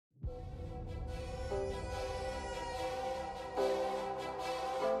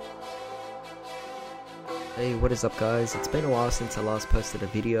Hey, what is up guys? It's been a while since I last posted a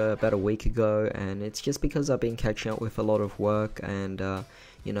video, about a week ago, and it's just because I've been catching up with a lot of work and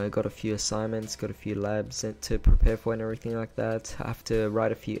you know, got a few assignments, got a few labs to prepare for and everything like that. I have to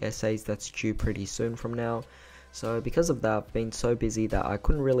write a few essays that's due pretty soon from now. So because of that, I've been so busy that I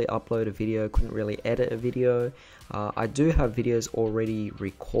couldn't really upload a video, couldn't really edit a video. I do have videos already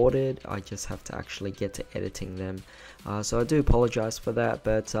recorded, I just have to actually get to editing them. So I do apologize for that,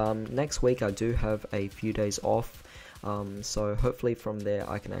 but next week I do have a few days off. So hopefully from there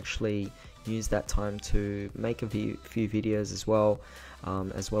I can actually use that time to make a few videos as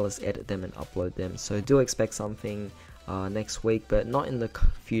well as edit them and upload them. So do expect something next week, but not in the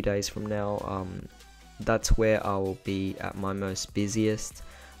few days from now. That's where I will be at my most busiest.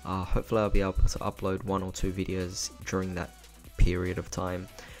 Hopefully I'll be able to upload 1 or 2 videos during that period of time.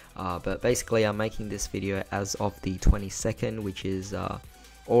 But basically I'm making this video as of the 22nd, which is,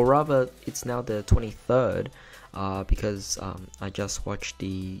 or rather it's now the 23rd, because I just watched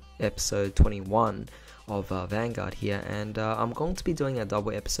the episode 21 of Vanguard here, and I'm going to be doing a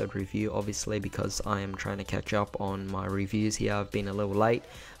double episode review, obviously, because I am trying to catch up on my reviews here. I've been a little late,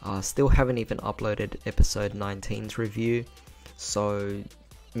 still haven't even uploaded episode 19's review, so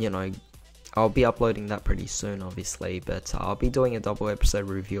you know, I'll be uploading that pretty soon obviously, but I'll be doing a double episode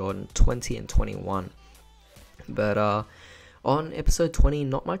review on 20 and 21. But on episode 20,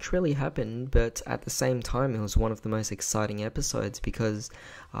 not much really happened, but at the same time, it was one of the most exciting episodes because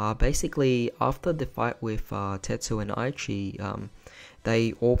basically after the fight with Tetsu and Aichi,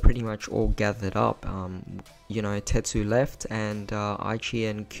 they all pretty much all gathered up. You know, Tetsu left, and Aichi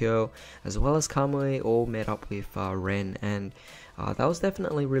and Kyo, as well as Kamui, all met up with Ren, and that was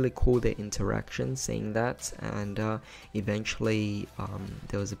definitely really cool, their interaction, seeing that, and eventually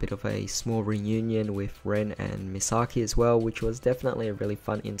there was a bit of a small reunion with Ren and Misaki as well, which was definitely a really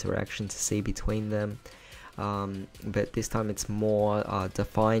fun interaction to see between them. But this time it's more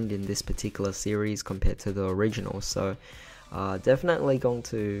defined in this particular series compared to the original, so definitely going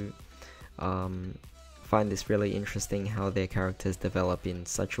to find this really interesting how their characters develop in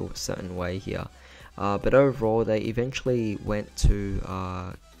such a certain way here. But overall, they eventually went to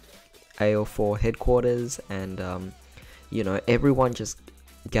AO4 headquarters, and you know, everyone just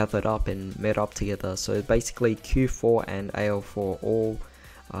gathered up and met up together. So basically Q4 and AO4 all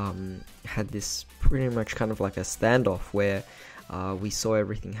had this pretty much kind of like a standoff where we saw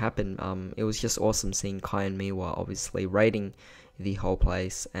everything happen. It was just awesome seeing Kai and Miwa obviously raiding the whole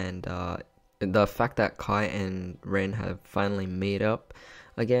place, and the fact that Kai and Ren have finally met up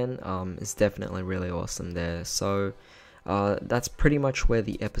again is definitely really awesome there. So that's pretty much where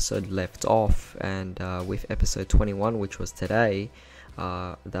the episode left off, and with episode 21, which was today,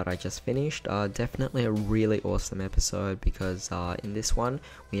 that I just finished, definitely a really awesome episode because in this one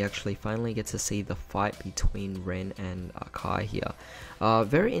we actually finally get to see the fight between Ren and Kai here.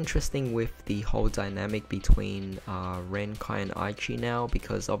 Very interesting with the whole dynamic between Ren, Kai and Aichi now,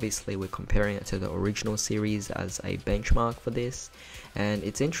 because obviously we're comparing it to the original series as a benchmark for this, and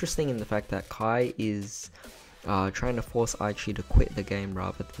it's interesting in the fact that Kai is trying to force Aichi to quit the game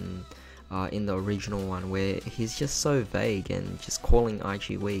rather than in the original one, where he's just so vague and just calling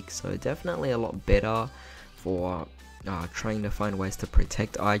Aichi weak. So definitely a lot better for trying to find ways to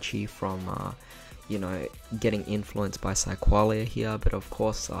protect Aichi from you know, getting influenced by Psyqualia here. But of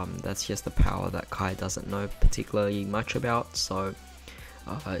course that's just a power that Kai doesn't know particularly much about, so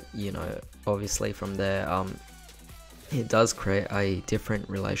you know, obviously from there it does create a different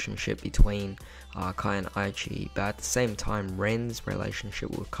relationship between Kai and Aichi, but at the same time Ren's relationship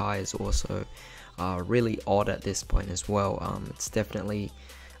with Kai is also really odd at this point as well. It's definitely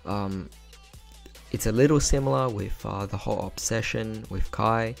it's a little similar with the whole obsession with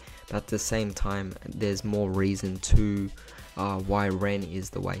Kai, but at the same time there's more reason to why Ren is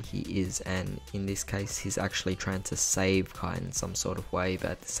the way he is, and in this case he's actually trying to save Kai in some sort of way,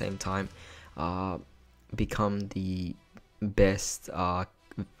 but at the same time become the best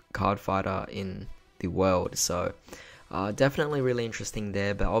card fighter in the world. So definitely really interesting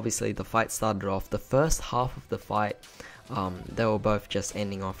there. But obviously the fight started off, the first half of the fight, they were both just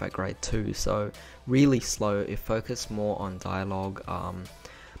ending off at grade 2, so really slow. It focused more on dialogue,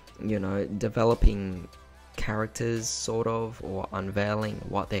 you know, developing characters sort of, or unveiling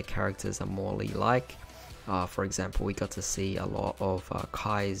what their characters are morely like. For example, we got to see a lot of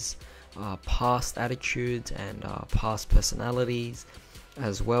Kai's past attitudes and past personalities,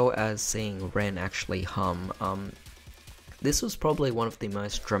 as well as seeing Ren actually hum. This was probably one of the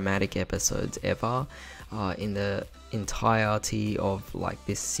most dramatic episodes ever in the entirety of like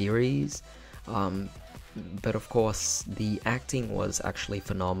this series. but of course the acting was actually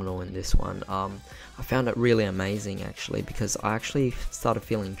phenomenal in this one. I found it really amazing actually, because I actually started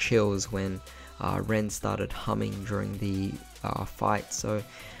feeling chills when Ren started humming during the fight. So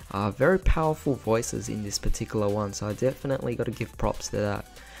very powerful voices in this particular one, so I definitely got to give props to that.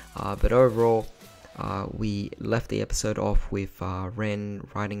 But overall, we left the episode off with Ren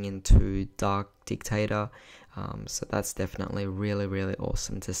riding into Dark Dictator, so that's definitely really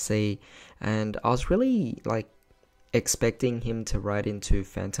awesome to see. And I was really like expecting him to ride into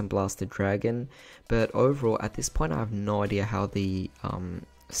Phantom Blaster Dragon, but overall at this point I have no idea how the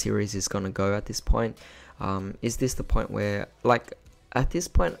series is gonna go at this point. Is this the point where, like, at this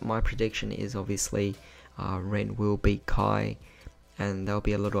point my prediction is obviously Ren will beat Kai, and that'll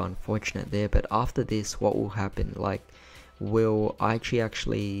be a little unfortunate there. But after this, what will happen? Like, will Aichi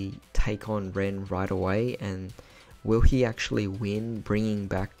actually take on Ren right away, and will he actually win, bringing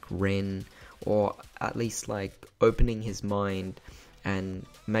back Ren, or at least like opening his mind and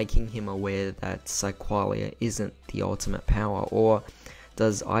making him aware that Psyqualia isn't the ultimate power? Or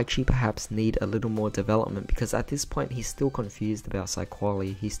does Aichi perhaps need a little more development, because at this point he's still confused about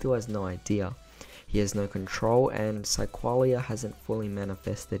Psyqualia, he still has no idea. He has no control, and Psyqualia hasn't fully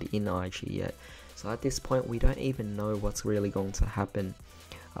manifested in Aichi yet. So at this point, we don't even know what's really going to happen.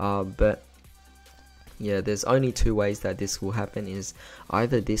 But yeah, there's only two ways that this will happen. Is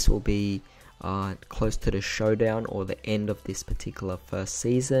either this will be close to the showdown or the end of this particular first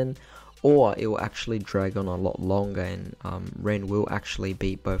season, or it will actually drag on a lot longer, and Ren will actually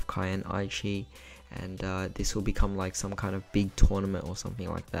beat both Kai and Aichi, and this will become like some kind of big tournament or something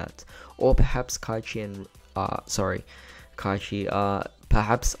like that. Or perhaps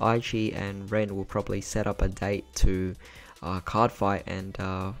perhaps Aichi and Ren will probably set up a date to Cardfight and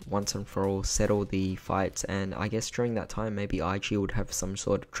once and for all settle the fights. And I guess during that time maybe Aichi would have some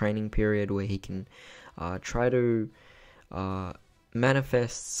sort of training period where he can try to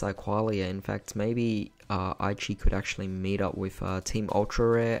manifest Psyqualia. In fact, maybe Aichi could actually meet up with Team Ultra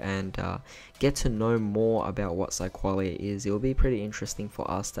Rare and get to know more about what Psyqualia is. It will be pretty interesting for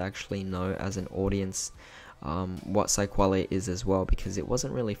us to actually know as an audience what Psyqualia is as well, because it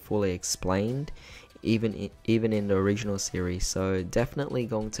wasn't really fully explained even in the original series. So definitely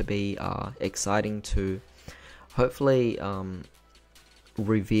going to be exciting to hopefully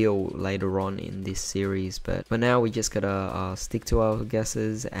reveal later on in this series. But for now, we just gotta stick to our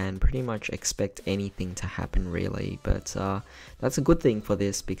guesses and pretty much expect anything to happen really. But that's a good thing for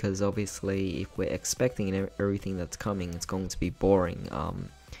this, because obviously if we're expecting everything that's coming, it's going to be boring.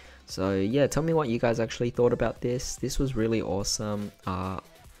 So yeah, tell me what you guys actually thought about this. This was really awesome.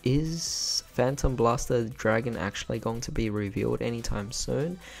 Is Phantom Blaster Dragon actually going to be revealed anytime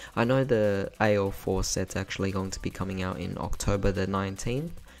soon? I know the AL4 set's actually going to be coming out in October the 19th.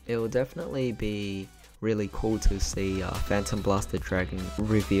 It will definitely be really cool to see Phantom Blaster Dragon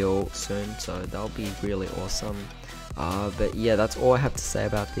reveal soon, so that'll be really awesome. But yeah, that's all I have to say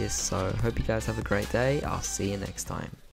about this, so hope you guys have a great day. I'll see you next time.